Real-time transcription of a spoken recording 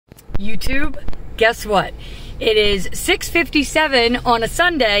YouTube, guess what? It is 6:57 on a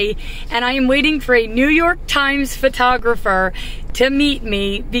Sunday, and I am waiting for a New York Times photographer to meet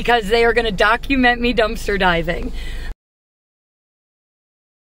me because they are going to document me dumpster diving.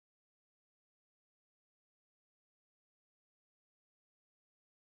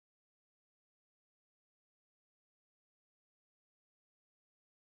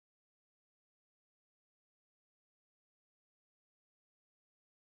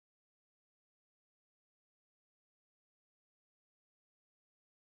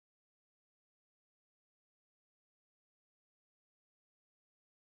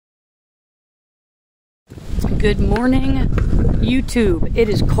 Good morning, YouTube. It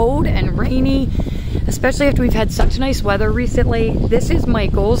is cold and rainy, especially after we've had such nice weather recently. This is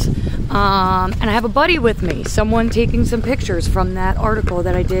Michael's, and I have a buddy with me, someone taking some pictures from that article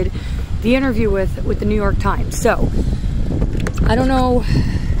that I did the interview with the New York Times. So, I don't know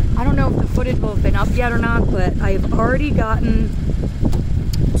if the footage will have been up yet or not, but I've already gotten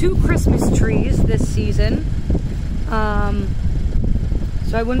 2 Christmas trees this season.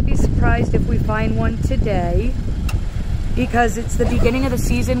 So I wouldn't be surprised if we find one today, because it's the beginning of the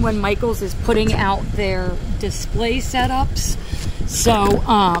season when Michael's is putting out their display setups. So,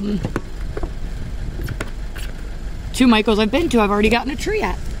 2 Michael's I've been to, I've already gotten a tree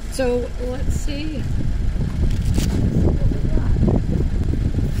at. So let's see what we got.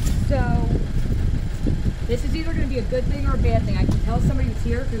 So this is either going to be a good thing or a bad thing. I can tell somebody was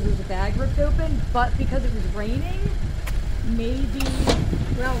here because there was a bag ripped open, but because it was raining, maybe,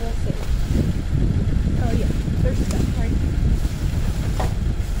 well, we'll see. Oh yeah, there's stuff, right?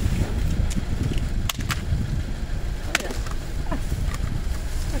 Oh yeah.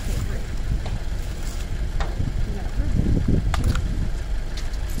 Okay, great.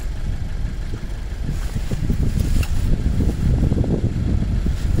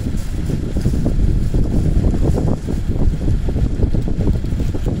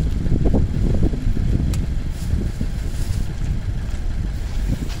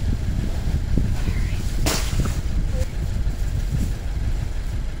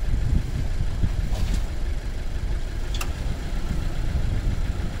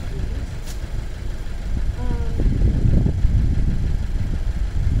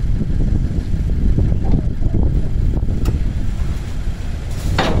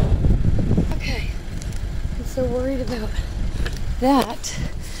 So worried about that.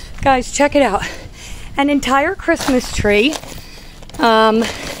 Guys, check it out. An entire Christmas tree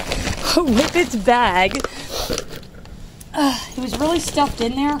with its bag. It was really stuffed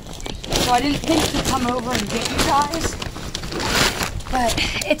in there, so I didn't think to come over and get you guys. But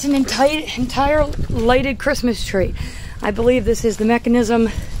it's an entire lighted Christmas tree. I believe this is the mechanism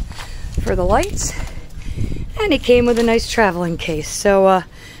for the lights, and it came with a nice traveling case. So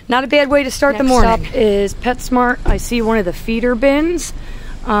not a bad way to start the morning. Next up is PetSmart. I see one of the feeder bins.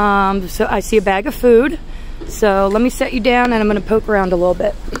 So I see a bag of food. So let me set you down and I'm going to poke around a little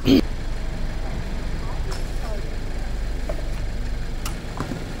bit.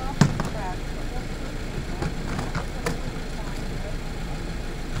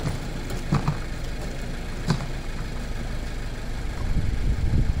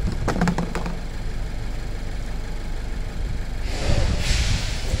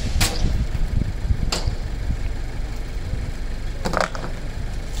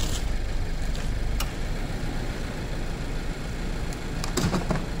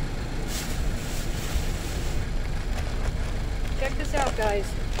 Check this out, guys.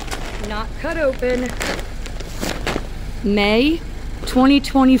 Not cut open. May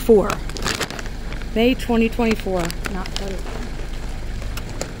 2024. May 2024. Not cut open.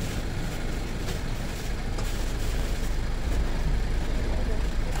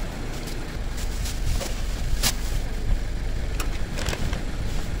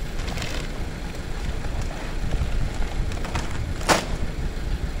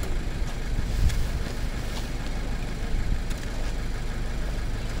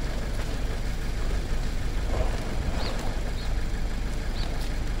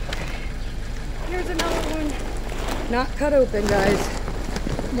 Here's another one. Not cut open, guys.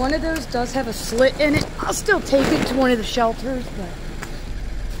 One of those does have a slit in it. I'll still take it to one of the shelters, but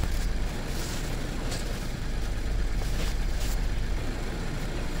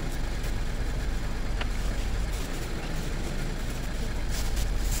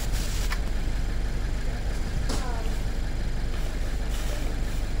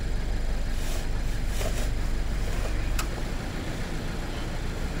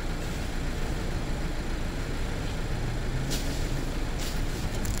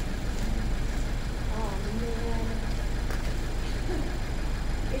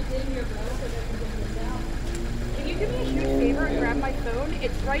in here, bro, so that I can get this out. Can you do me a huge favor and grab my phone?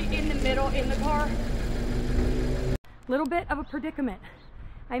 It's right in the middle in the car. Little bit of a predicament.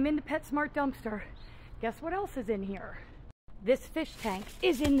 I'm in the PetSmart dumpster. Guess what else is in here? This fish tank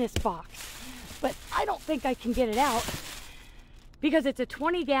is in this box, but I don't think I can get it out because it's a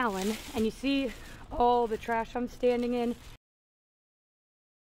 20-gallon, and you see all the trash I'm standing in.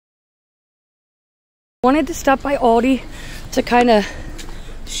 Wanted to stop by Aldi to kind of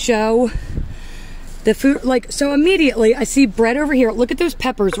show the food, like, so immediately I see bread over here. Look at those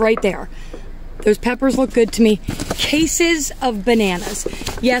peppers right there. Those peppers look good to me. Cases of bananas.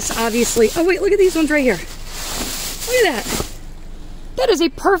 Yes, obviously. Oh wait, look at these ones right here. Look at that. That is a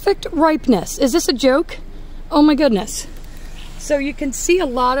perfect ripeness. Is this a joke? Oh my goodness. So you can see a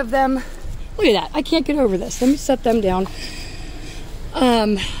lot of them. Look at that. I can't get over this. Let me set them down.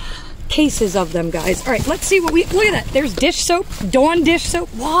 Cases of them, guys. All right, let's see what we, look at that. There's dish soap, Dawn dish soap.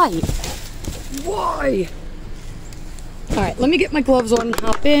 Why? Why? All right, let me get my gloves on and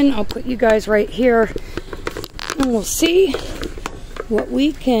hop in. I'll put you guys right here and we'll see what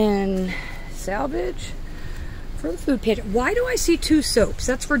we can salvage for the food pantry. Why do I see 2 soaps?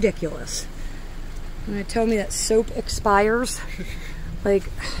 That's ridiculous. You're gonna tell me that soap expires? Like,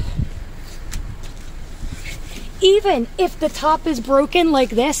 even if the top is broken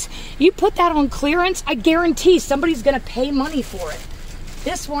like this, you put that on clearance, I guarantee somebody's gonna pay money for it.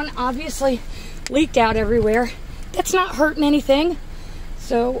 This one obviously leaked out everywhere. That's not hurting anything.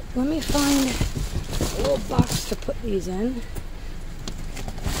 So let me find a little box to put these in.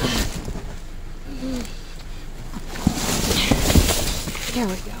 There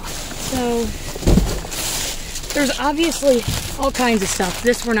we go. So there's obviously all kinds of stuff.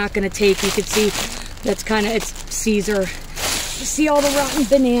 This we're not gonna take. You can see that's kind of, it's Caesar. You see all the rotten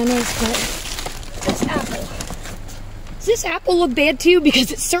bananas, but this apple. Does this apple look bad to you?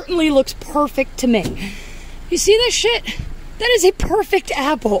 Because it certainly looks perfect to me. You see this shit? That is a perfect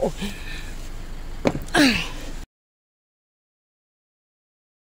apple.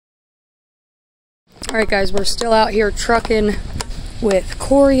 Alright guys, we're still out here trucking with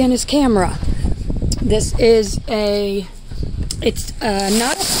Corey and his camera. This is a, it's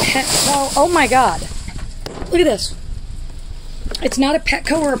not a Petco. Oh my god. Look at this. It's not a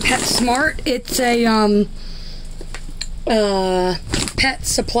Petco or a PetSmart. It's a pet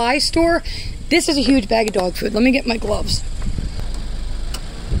supply store. This is a huge bag of dog food. Let me get my gloves.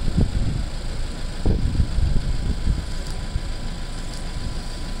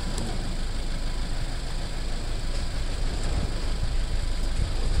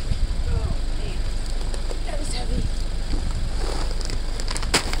 Oh man, that is heavy.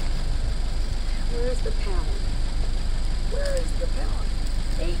 Where is the pound? Where is the pound?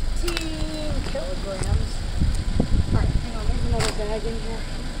 18 kilograms. Alright, hang on, there's another bag in here.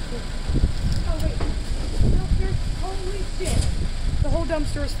 Oh wait, no, there's, holy shit. The whole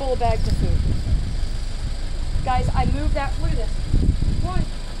dumpster is full of bags of food. Guys, I moved that, look at this. One.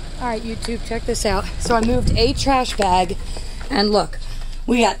 Alright YouTube, check this out. So I moved a trash bag, and look,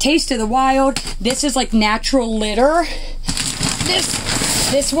 we got Taste of the Wild. This is like natural litter.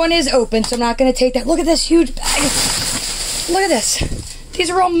 This one is open, so I'm not gonna take that. Look at this huge bag. Look at this. These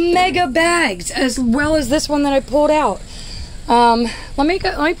are all mega bags, as well as this one that I pulled out. Let me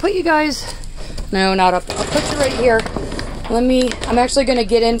put you guys, no, not up, I'll put you right here. I'm actually gonna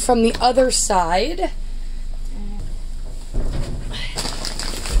get in from the other side.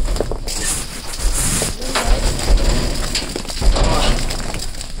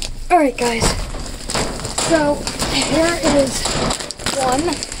 Alright guys, so here is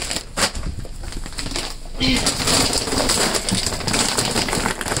one.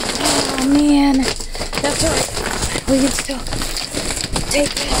 Oh man, that's alright. We can still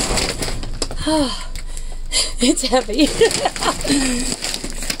take it. Oh, it's heavy.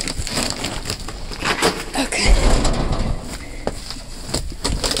 Okay.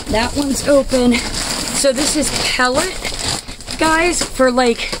 That one's open. So this is pellet, guys, for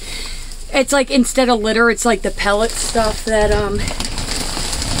like, it's like instead of litter, it's like the pellet stuff that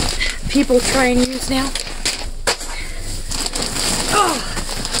people try and use now. Oh.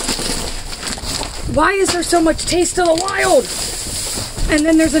 Why is there so much Taste of the Wild? And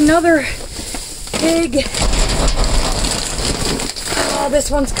then there's another big, oh, this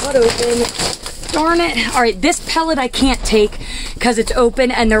one's cut open. Darn it. All right, this pellet I can't take because it's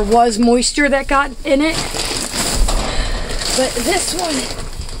open and there was moisture that got in it. But this one,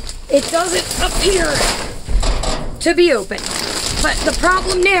 it doesn't appear to be open. But the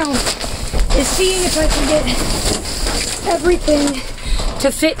problem now is seeing if I can get everything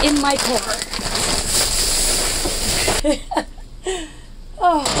to fit in my car.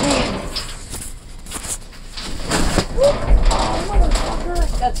 Oh, man. Oh,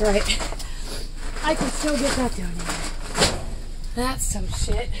 motherfucker. That's right. I can still get that donated. That's some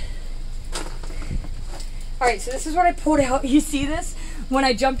shit. Alright, so this is what I pulled out. You see this? When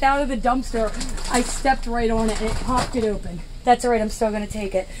I jumped out of the dumpster, I stepped right on it and it popped it open. That's alright, I'm still gonna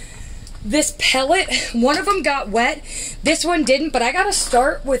take it. This pellet, one of them got wet. This one didn't, but I gotta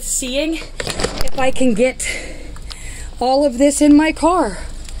start with seeing if I can get all of this in my car.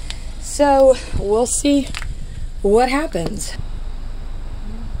 So, we'll see what happens.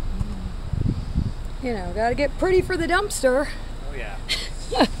 You know, gotta get pretty for the dumpster. Oh yeah.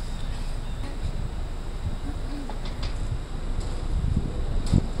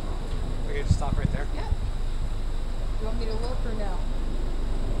 We can just stop right there? Yeah. You want me to look or no?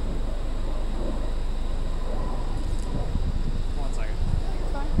 One second. You're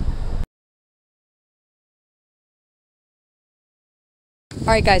fine.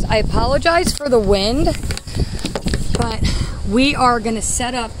 Alright guys, I apologize for the wind, but we are gonna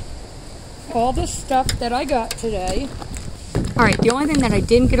set up all the stuff that I got today. Alright, the only thing that I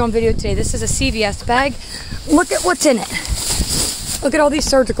didn't get on video today, this is a CVS bag. Look at what's in it. Look at all these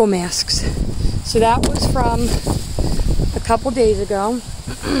surgical masks. So that was from a couple days ago.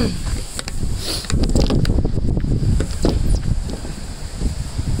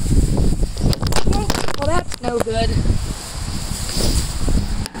 Well, that's no good.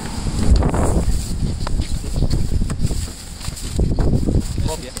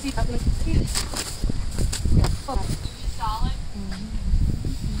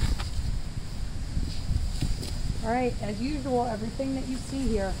 Alright, as usual, everything that you see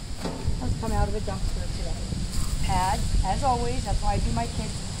here has come out of a dumpster today. Pads, as always, that's why I do my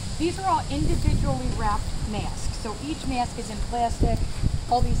kids. These are all individually wrapped masks. So each mask is in plastic.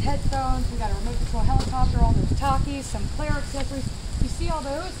 All these headphones, we got a remote control helicopter, all those talkies, some player accessories. You see all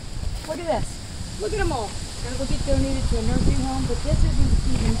those? Look at this. Look at them all. They're going to get donated to a nursing home, but this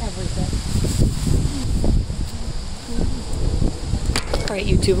isn't even everything. Alright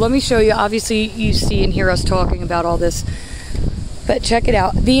YouTube, let me show you. Obviously you see and hear us talking about all this, but check it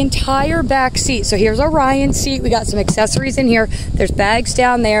out. The entire back seat. So here's our Ryan seat. We got some accessories in here. There's bags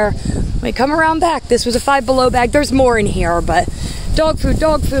down there. When we come around back, this was a Five Below bag. There's more in here, but dog food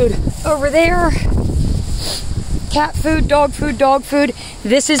over there. Cat food, dog food, dog food.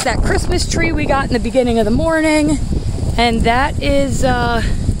 This is that Christmas tree we got in the beginning of the morning. And that is,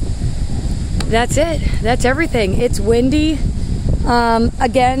 that's it. That's everything. It's windy.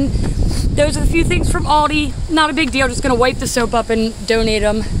 Again, those are the few things from Aldi. Not a big deal. Just going to wipe the soap up and donate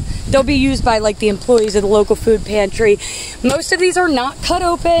them. They'll be used by like the employees of the local food pantry. Most of these are not cut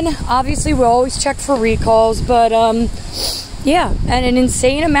open. Obviously, we'll always check for recalls, but yeah, and an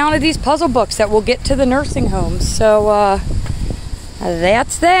insane amount of these puzzle books that will get to the nursing homes. So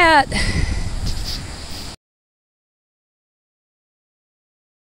that's that.